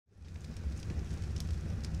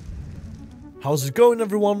How's it going,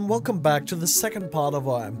 everyone? Welcome back to the second part of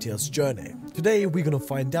our MTS journey. Today we're gonna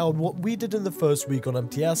find out what we did in the first week on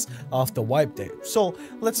MTS after wipe day. So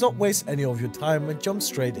let's not waste any of your time and jump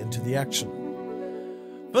straight into the action.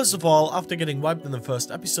 First of all, after getting wiped in the first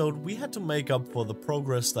episode, we had to make up for the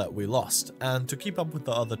progress that we lost, and to keep up with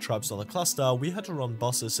the other tribes on the cluster, we had to run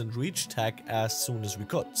bosses and reach tech as soon as we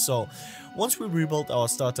could. So once we rebuilt our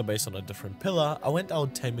starter base on a different pillar, I went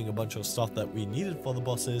out taming a bunch of stuff that we needed for the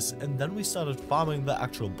bosses, and then we started farming the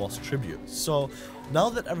actual boss tributes. So now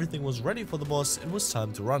that everything was ready for the boss, it was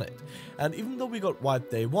time to run it. And even though we got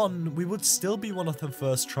wiped day 1, we would still be one of the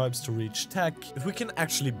first tribes to reach tech if we can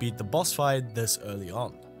actually beat the boss fight this early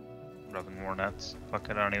on. Rubbing more nets. Fuck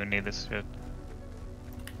it, I don't even need this shit.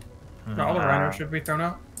 All the rhinos should be thrown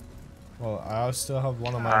out. Well, I still have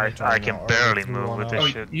one of my I can barely move with this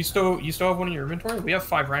shit. You still have one in your inventory? We have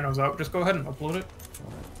 5 rhinos out. Just go ahead and upload it.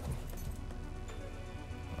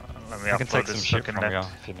 Let me I can upload take some this shit fucking from you net.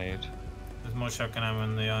 if you need. There's more shotgun ammo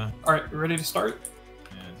in the Alright, ready to start?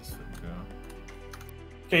 yeah, just go.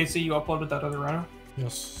 Okay, see you uploaded that other rhino.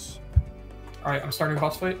 Yes. Alright, I'm starting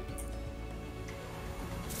boss fight.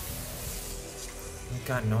 Oh my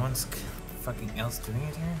god, no one's fucking else doing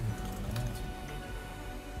it here?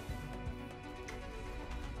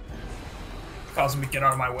 Causing me to get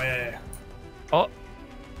out of my way. Oh!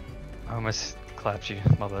 I almost clapped you,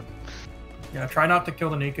 my bad. Yeah, try not to kill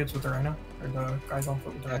the nakeds with the rhino. Or the guys on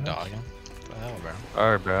foot with the rhino. What the hell, bro?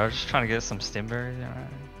 Alright, bro, I was just trying to get some stim berries, alright.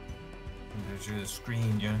 Capture the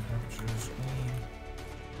screen, yeah. Capture the screen.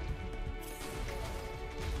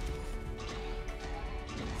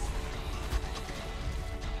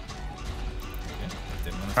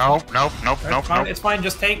 Nope. It's fine,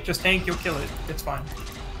 just tank, you'll kill it. It's fine.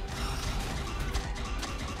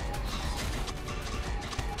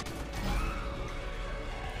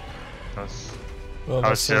 Well, I I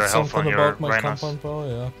was said health on something your about my rhinos. compound power,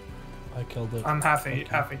 yeah. I killed it. I'm half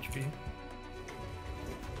HP.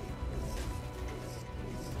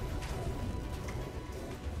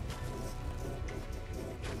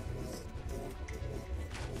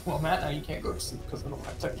 Well, Matt, now you can't go to sleep because I don't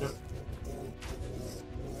have tech yet.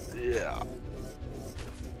 Yeah.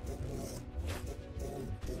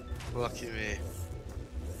 Lucky me.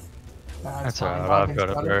 Nah, That's fine. alright, I've Logins got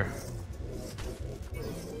it, bro.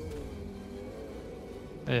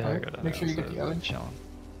 Yeah, I Alright, got it. make sure you get the other. Chilling.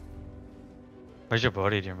 Where's your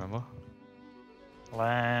body, do you remember?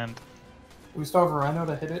 Land. We still have a rhino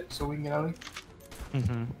to hit it so we can get out of here.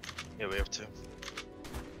 Mm-hmm. Yeah, we have to.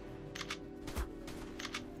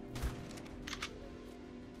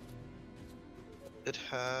 It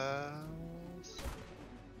has.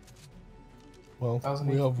 Well,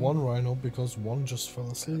 we have one rhino because one just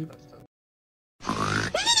fell asleep.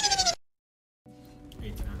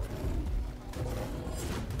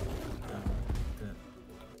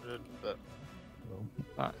 1800. But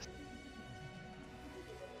Nice.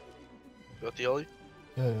 got the ollie?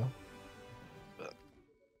 Yeah.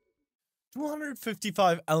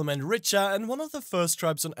 255 element richer and one of the first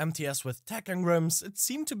tribes on MTS with tech engrams, it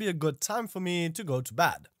seemed to be a good time for me to go to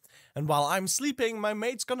bed. And while I'm sleeping, my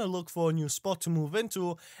mate's gonna look for a new spot to move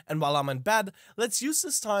into, and while I'm in bed, let's use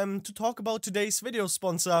this time to talk about today's video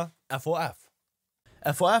sponsor, F4F.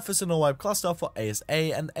 F4F is a no-wipe cluster for ASA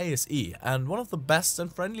and ASE, and one of the best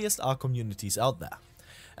and friendliest ARK communities out there.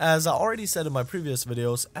 As I already said in my previous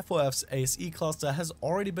videos, F4F's ASE cluster has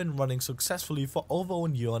already been running successfully for over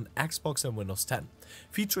 1 year on Xbox and Windows 10,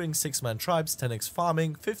 featuring 6-man tribes, 10x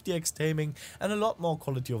farming, 50x taming, and a lot more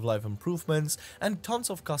quality of life improvements, and tons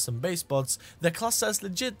of custom base bots. The cluster is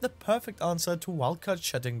legit the perfect answer to wildcard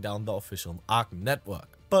shutting down the official ARK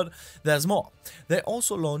network. But there's more. They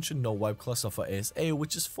also launched a no-wipe cluster for ASA,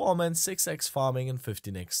 which is 4-man, 6x farming and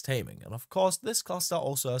 15x taming. And of course, this cluster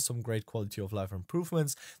also has some great quality of life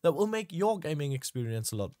improvements that will make your gaming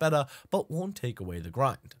experience a lot better, but won't take away the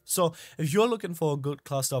grind. So if you're looking for a good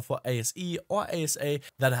cluster for ASE or ASA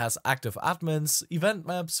that has active admins, event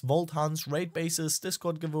maps, vault hunts, raid bases,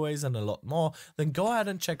 Discord giveaways and a lot more, then go ahead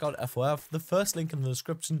and check out F4F, the first link in the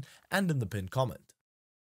description and in the pinned comment.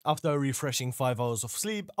 After a refreshing 5 hours of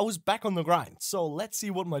sleep, I was back on the grind, so let's see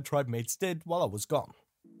what my tribe mates did while I was gone.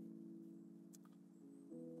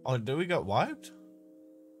 Oh, did we get wiped?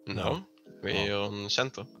 No. We're on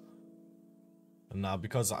center. Nah,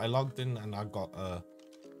 because I logged in and I got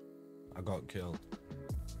killed.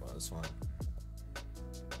 But it's fine.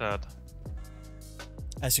 Dead.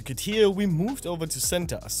 As you could hear, we moved over to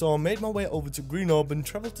center, so I made my way over to Green Orb and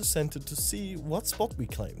traveled to center to see what spot we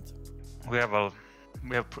claimed. We have a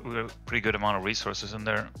pretty good amount of resources in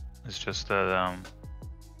there. It's just that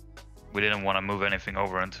we didn't want to move anything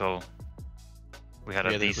over until we had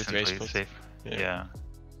a decently safe. Yeah.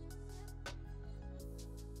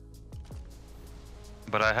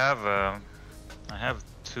 But I have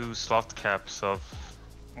 2 slot caps of,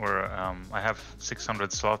 or I have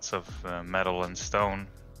 600 slots of metal and stone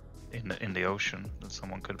in the ocean that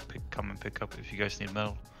someone could come and pick up if you guys need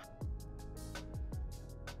metal.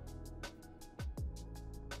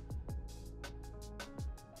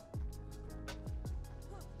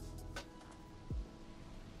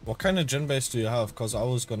 What kind of gym base do you have? Because I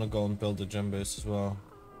was gonna go and build a gym base as well.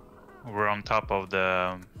 We're on top of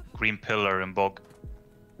the green pillar in Bog.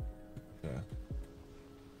 Yeah.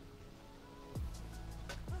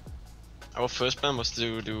 Our first plan was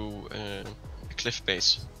to do a cliff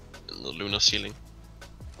base in the lunar ceiling.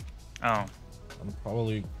 Oh, I'm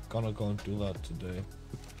probably gonna go and do that today.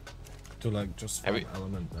 To like just Have one we-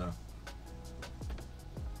 element there.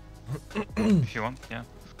 if you want, yeah.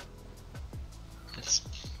 Yes.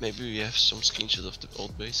 Maybe we have some screenshots of the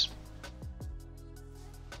old base.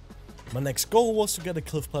 My next goal was to get a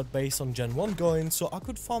cliffpad base on Gen 1 going so I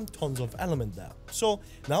could farm tons of element there. So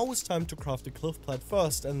now it was time to craft the cliffpad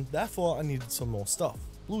first, and therefore I needed some more stuff.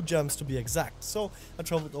 Blue gems to be exact, so I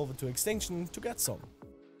traveled over to Extinction to get some.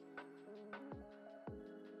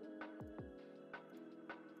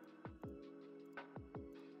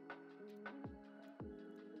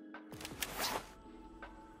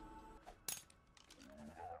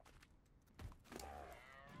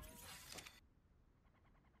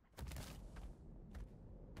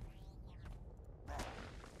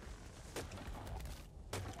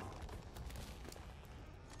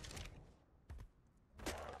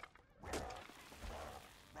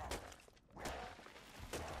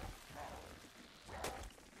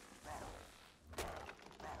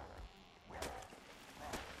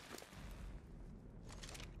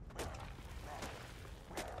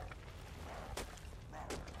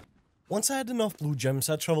 Once I had enough blue gems,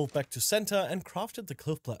 I traveled back to center and crafted the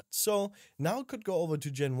cliffpad. So now I could go over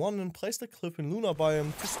to Gen 1 and place the cliff in lunar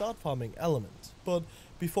biome to start farming element. But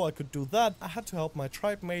before I could do that, I had to help my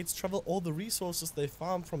tribe mates travel all the resources they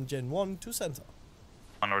farmed from Gen 1 to center.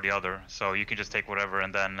 One or the other, so you can just take whatever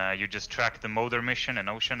and then you just track the Mother mission in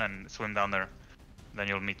Ocean and swim down there. Then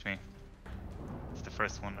you'll meet me. It's the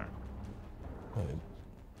first one there. Right.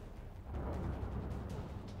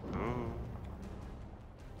 Ooh.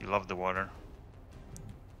 You love the water.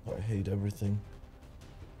 I hate everything.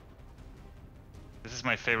 This is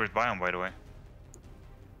my favorite biome, by the way.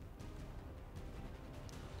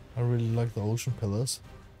 I really like the ocean pillars.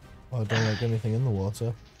 I don't like anything in the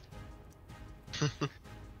water.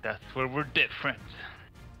 That's where we're different.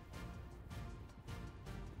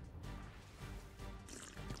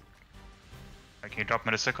 Can you drop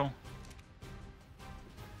me the sickle?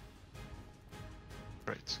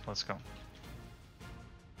 Great, let's go.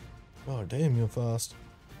 Oh damn, you're fast.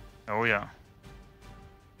 Oh yeah.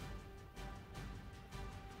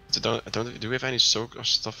 So do we have any soak or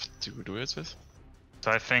stuff to do it with?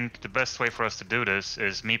 So I think the best way for us to do this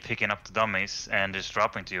is me picking up the dummies and just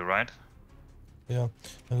dropping to you, right? Yeah,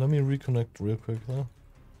 and let me reconnect real quick there.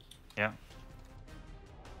 Yeah.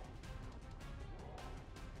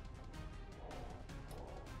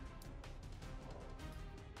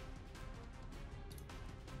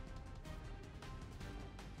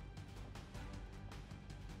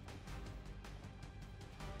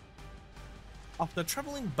 After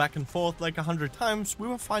traveling back and forth like 100 times, we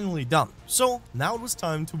were finally done. So now it was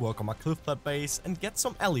time to work on my cliffpad base and get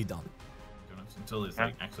some alley done. Until it's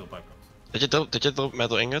like actual bypass. Did you drop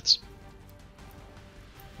metal ingots?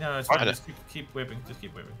 No, it's Oh, fine. I Just keep whipping. Just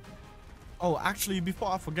keep whipping. Oh, actually,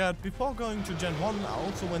 before I forget, before going to Gen 1, I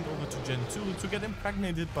also went over to Gen 2 to get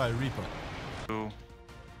impregnated by a Reaper. Ooh.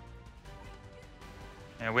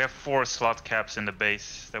 Yeah, we have 4 slot caps in the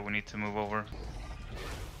base that we need to move over.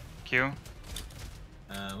 Q?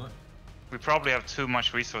 What? We probably have too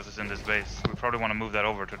much resources in this base. We probably want to move that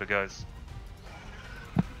over to the guys.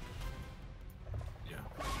 Yeah.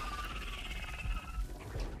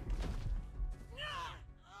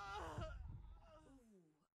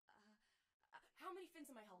 How many fins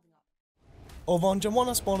am I holding up? Over on Gen 1,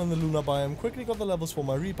 I spawned in the lunar biome, quickly got the levels for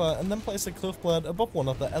my Reaper, and then placed a cliffblade above one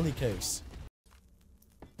of the alley caves.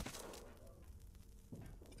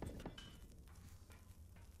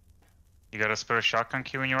 You got a spare shotgun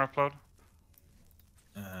Q in your upload?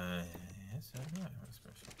 Yes, I do. I have a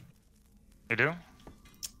special. You do?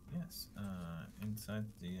 Yes, inside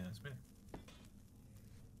the spinner.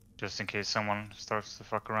 Just in case someone starts to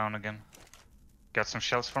fuck around again. Got some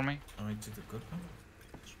shells for me? Oh, I took the good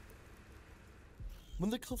one. When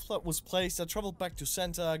the cliff flap was placed, I traveled back to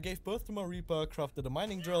center, gave birth to my Reaper, crafted a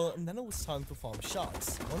mining drill, and then it was time to farm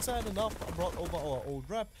shards. Once I had enough, I brought over our old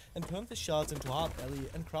rep and turned the shards into hard belly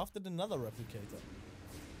and crafted another replicator.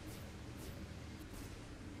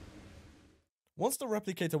 Once the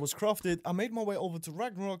replicator was crafted, I made my way over to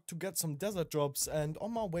Ragnarok to get some desert drops, and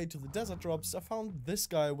on my way to the desert drops, I found this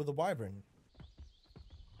guy with a wyvern.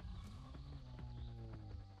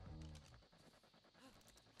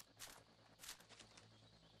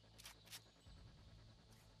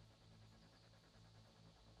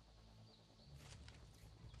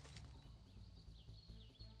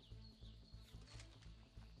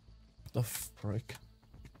 The frick?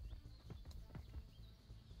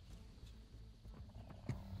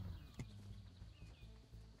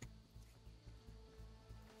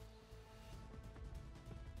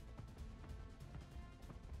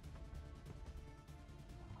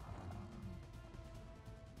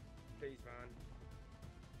 Please, man.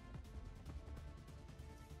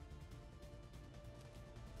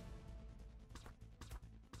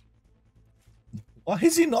 Why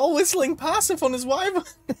is he not whistling passive on his wyvern?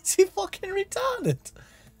 Is he fucking retarded?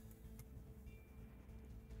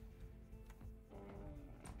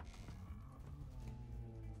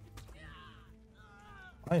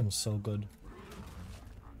 I am so good.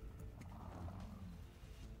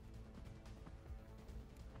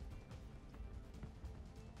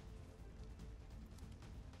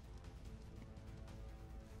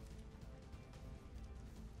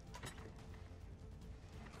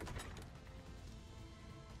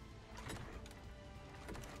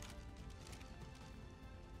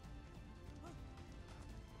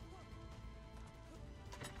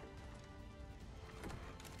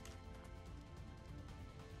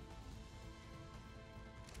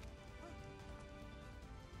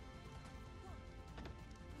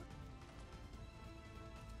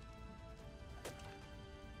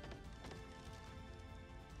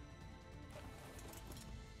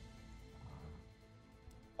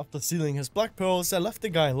 After stealing his black pearls, I left the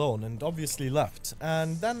guy alone and obviously left,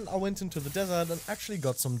 and then I went into the desert and actually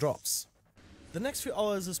got some drops. The next few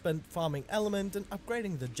hours I spent farming element and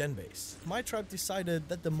upgrading the gen base. My tribe decided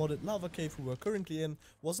that the modded lava cave we were currently in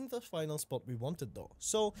wasn't the final spot we wanted though,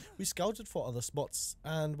 so we scouted for other spots,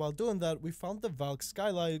 and while doing that we found the Valk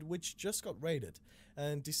skylight which just got raided,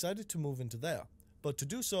 and decided to move into there. But to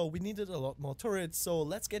do so we needed a lot more turrets, so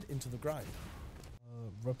let's get into the grind.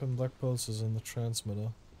 Rep and black pearls is in the transmitter.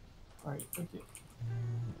 Alright, thank you.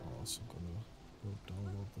 I'm also gonna go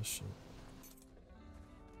download this shit.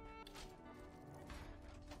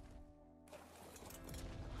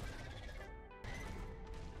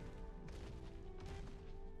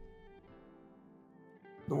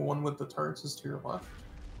 The one with the turrets is to your left.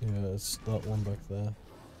 Yeah, it's that one back there.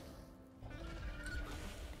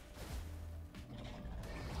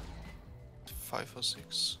 Five or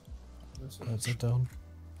six. That's it down.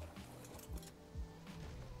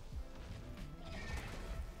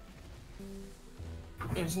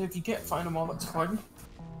 If you can't find them all, that's fine.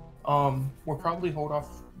 We'll probably hold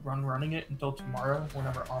off running it until tomorrow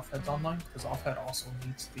whenever Offhead's online, because Offhead also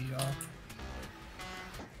needs the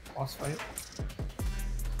boss fight.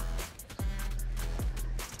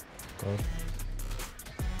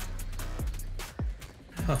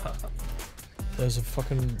 God. There's a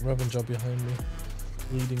fucking Revenger behind me,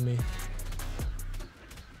 leading me.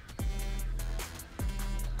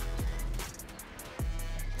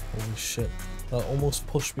 Holy shit. That almost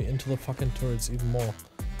pushed me into the fucking turrets even more.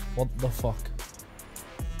 What the fuck?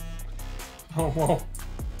 Oh, whoa.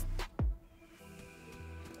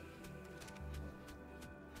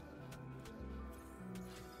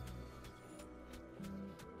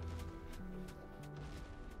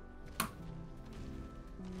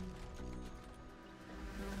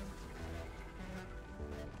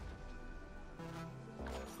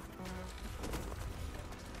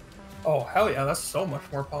 Oh, hell yeah, that's so much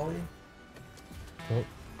more poly. Oh.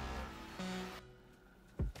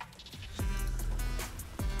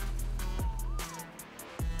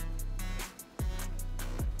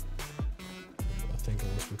 I think it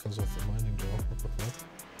was because of the mining drop. What the fuck?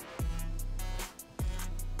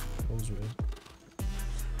 That was weird.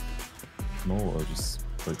 No, I just,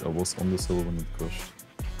 like, I was on the server when it crashed.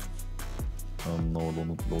 I'm now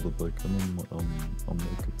loaded back in and I'm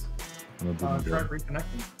naked. And I didn't Try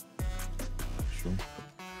reconnecting. Sure.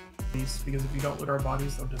 These, because if you don't loot our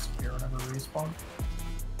bodies, they'll disappear whenever we respawn.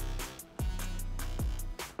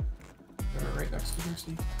 They're right next to you, so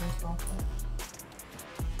you can close off that.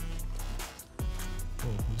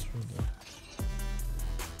 Oh, he's right there.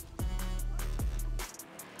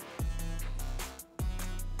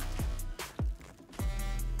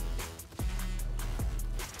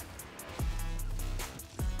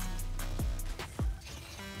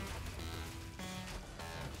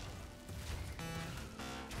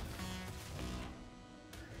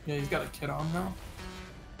 Yeah, he's got a kit on now.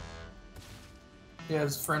 Yeah,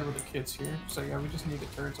 his friend with the kit's here. So yeah, we just need to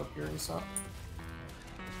get turrets up here ASAP.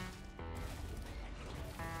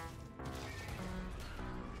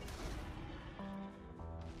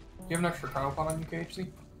 You have an extra cryo pod on you, KHC?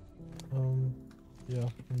 Yeah,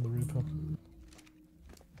 in the repo.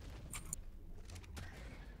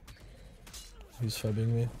 He's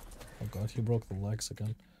fibbing me. Oh god, he broke the legs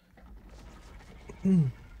again.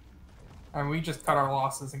 And we just cut our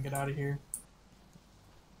losses and get out of here.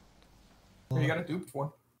 You got a duped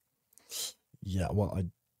one. Yeah, well, I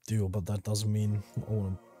do, but that doesn't mean I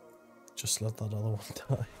want to just let that other one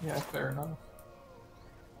die. Yeah, fair enough.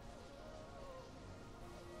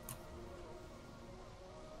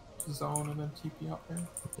 Zone and then TP up there.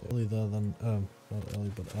 Early there than, not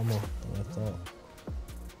early, but ammo than I thought.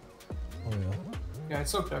 Oh yeah. Yeah, I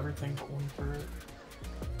soaked everything but one turret.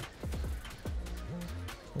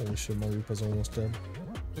 Holy shit, my Reaper's almost dead.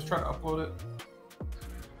 Just try to upload it.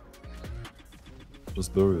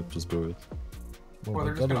 Just bury it, just bury it. Well,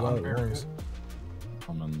 they're just gonna unbury it.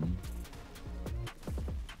 I mean...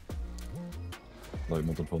 Like,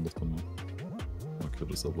 not in front of them now. Okay,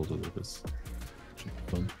 just upload it, I guess. Should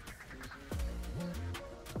be fine.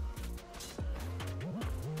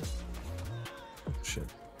 Shit.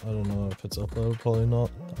 I don't know if it's uploaded, probably not.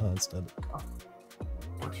 Ah, it's dead. Oh.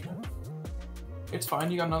 Fortunate. It's fine,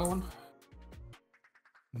 you got another one?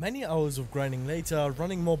 Many hours of grinding later,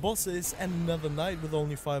 running more bosses, and another night with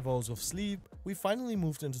only 5 hours of sleep, we finally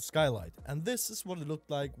moved into Skylight, and this is what it looked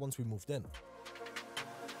like once we moved in.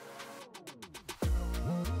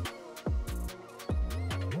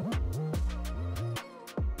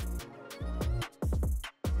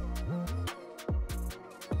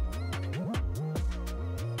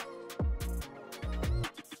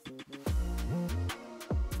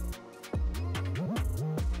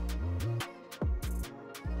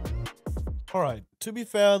 Alright, to be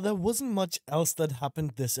fair, there wasn't much else that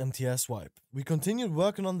happened this MTS wipe. We continued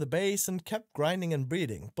working on the base and kept grinding and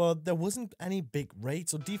breeding, but there wasn't any big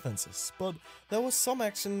raids or defenses. But there was some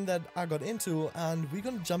action that I got into, and we're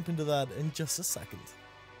gonna jump into that in just a second.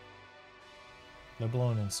 They're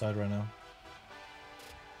blowing inside right now.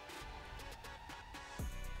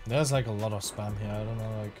 There's like a lot of spam here, I don't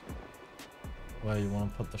know like where you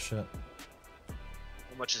want to put the shit.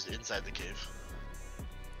 How much is inside the cave?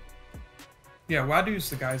 Yeah, Wadu's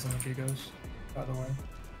the guys on the Gigos, by the way.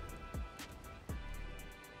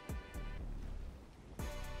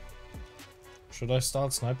 Should I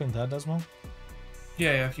start sniping that Desmond?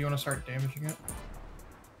 Yeah, if you want to start damaging it.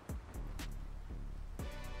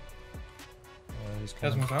 He's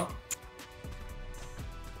coming. Desmond's out.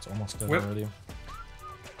 It's almost dead Whip. already.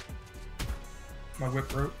 My whip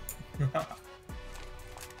broke.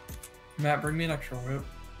 Matt, bring me an extra whip.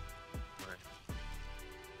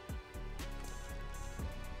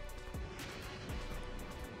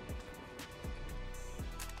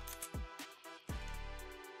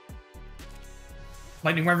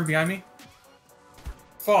 Lightning Wyvern behind me.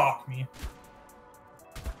 Fuck me.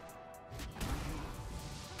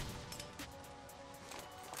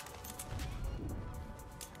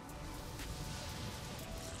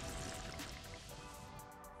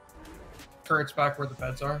 Turret's back where the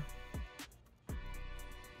beds are.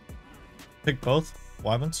 Pick both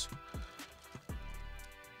Wyverns.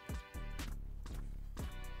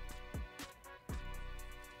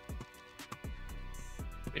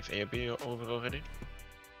 If AMD over already?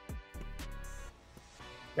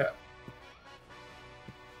 Yeah.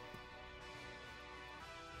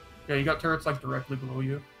 Yeah, you got turrets like directly below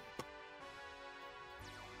you.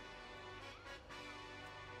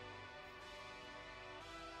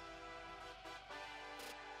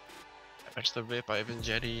 Extra whip, I have a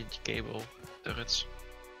jetty, cable, turrets.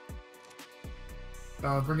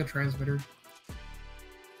 Bring a transmitter.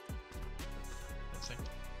 Nothing.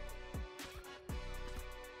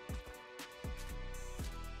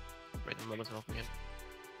 Wait a moment, help me in.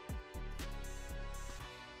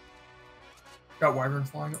 Got Wyvern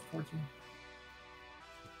flying up towards you.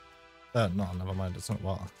 No, never mind, it's not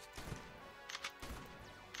water.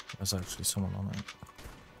 There's actually someone on it.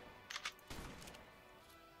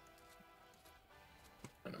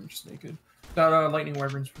 And I'm just naked. That Lightning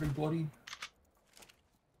Wyvern's pretty bloody.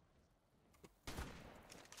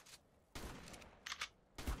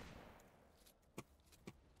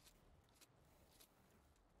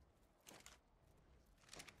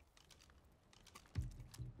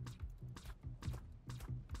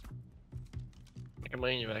 I can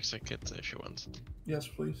lay your extra kit if you want. Yes,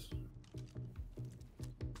 please.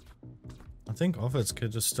 I think Offit's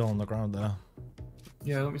kid is still on the ground there.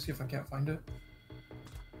 Yeah, let me see if I can't find it.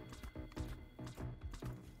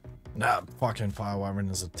 Nah, fucking Fire Wyvern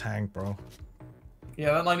is a tank, bro.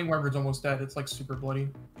 Yeah, that lightning wyvern's almost dead. It's like super bloody.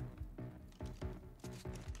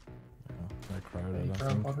 Yeah, I cried Yeah, it, he I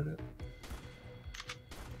crowd think. butted it.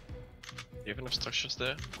 Do you have enough structures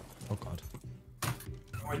there? Oh god. No,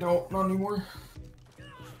 I don't. Not anymore.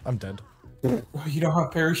 I'm dead. You don't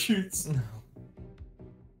have parachutes.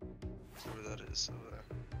 Whatever that is.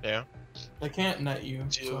 Yeah. They can't net you.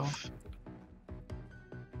 Do you So. have...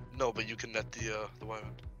 No, but you can net the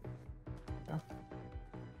wyvern. Yeah.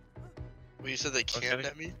 Well, you said they can't Okay.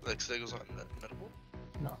 net me? Like, so that goes on nettable?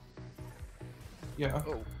 No. Yeah.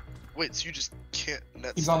 Oh. Wait, so you just can't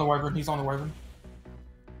net He's on the wyvern. He's on the wyvern.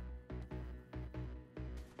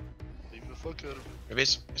 Leave the fuck out of it. Maybe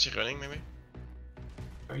is he running? Maybe.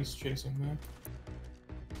 Oh, he's chasing me.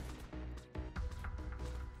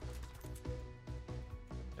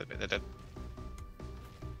 Dead.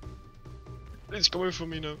 It's coming for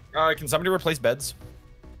me now. Can somebody replace beds?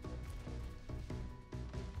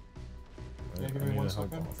 Yeah, give I me need one to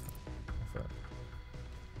help second. off.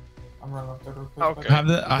 I'm running up there real quick.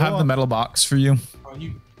 Okay. I have the metal box for you. Oh,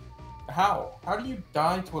 you. How? How do you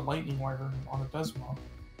die to a lightning wyvern on a Desmo?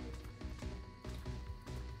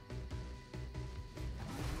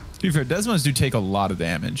 To be fair, Desmos do take a lot of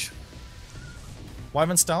damage.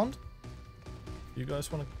 Wyvern's down? You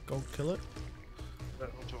guys want to go kill it? I'm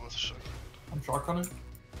doing with a shotgun. I'm shotgunning.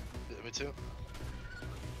 Yeah, me too.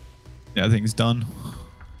 Yeah, I think it's done.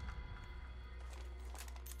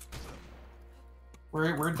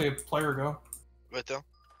 Where'd the player go? Right there.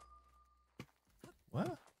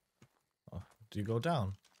 What? Oh, do you go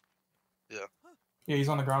down? Yeah. Yeah, he's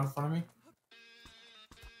on the ground in front of me.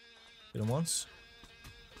 Hit him once.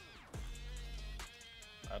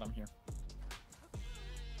 Alright, I'm here.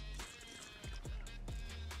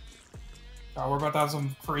 Oh, we're about to have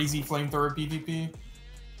some crazy flamethrower PvP.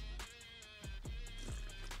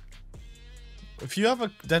 If you have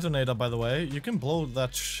a detonator, by the way, you can blow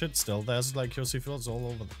that shit still. There's like QC fields all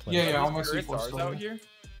over the place. Yeah, all my Turrets C4 are still out there.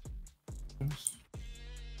 here.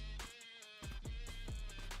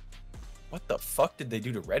 What the fuck did they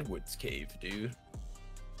do to Redwoods cave, dude?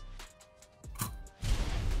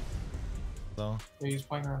 So. Yeah, he's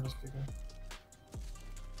playing around this bigger.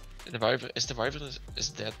 The wyvern is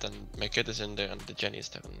dead, then my kid is in there, and the Jenny is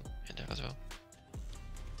down in there as well.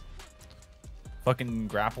 Fucking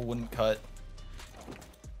grapple wouldn't cut.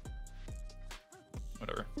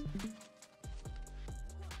 Whatever.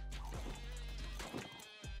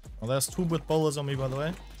 Well, there's two with bowlers on me, by the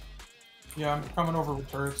way. Yeah, I'm coming over with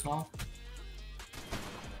turrets now.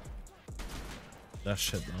 That's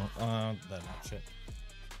shit, though. That's not shit.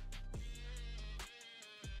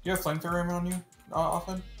 You have flamethrower aim on you,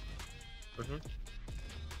 Offhead? Mm-hmm.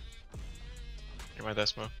 You're my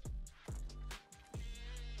Desmo.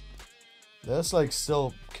 There's like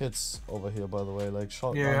still kits over here, by the way, like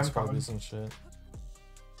shotguns, probably and shit.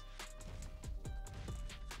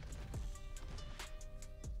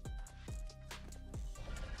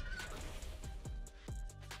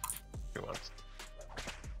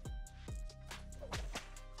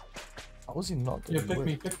 How was he not getting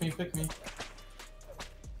pick me.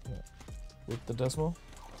 Yeah. With the Desmo?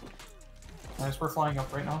 Nice, we're flying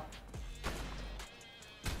up right now.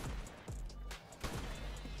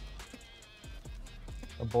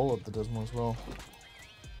 A bowl at the Desmo as well.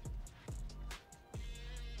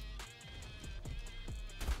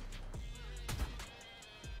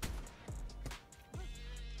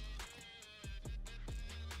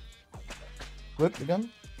 Whip again.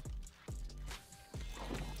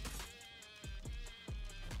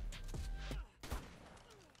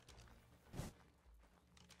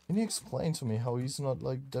 Can you explain to me how he's not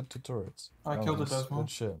like dead to turrets? I killed the that's Desmo. good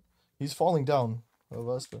shit. He's falling down.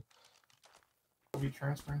 Vesta. We'll be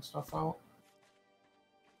transferring stuff out.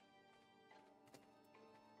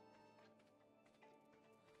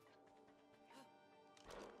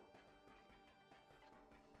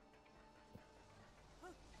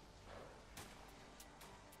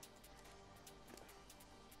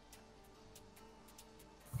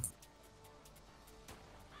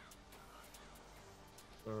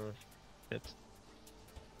 Hit.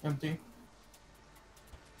 Empty.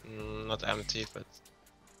 Not empty, but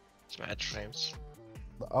some edge frames.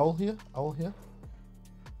 The owl here? Owl here?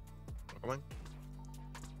 Come on.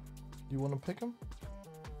 You wanna pick him?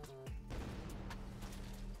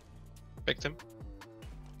 Picked him.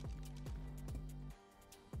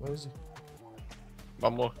 Where is he?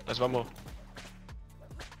 One more. There's one more.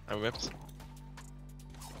 I'm whipped.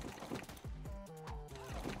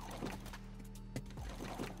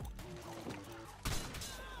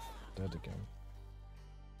 Dead again.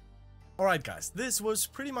 Alright guys, this was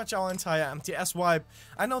pretty much our entire MTS wipe.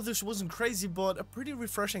 I know this wasn't crazy, but a pretty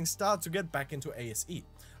refreshing start to get back into ASE.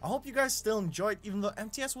 I hope you guys still enjoyed, even though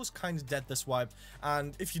MTS was kinda dead this wipe.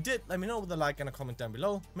 And if you did, let me know with a like and a comment down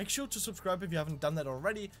below. Make sure to subscribe if you haven't done that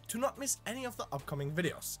already to not miss any of the upcoming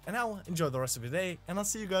videos. And now, enjoy the rest of your day, and I'll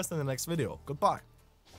see you guys in the next video. Goodbye.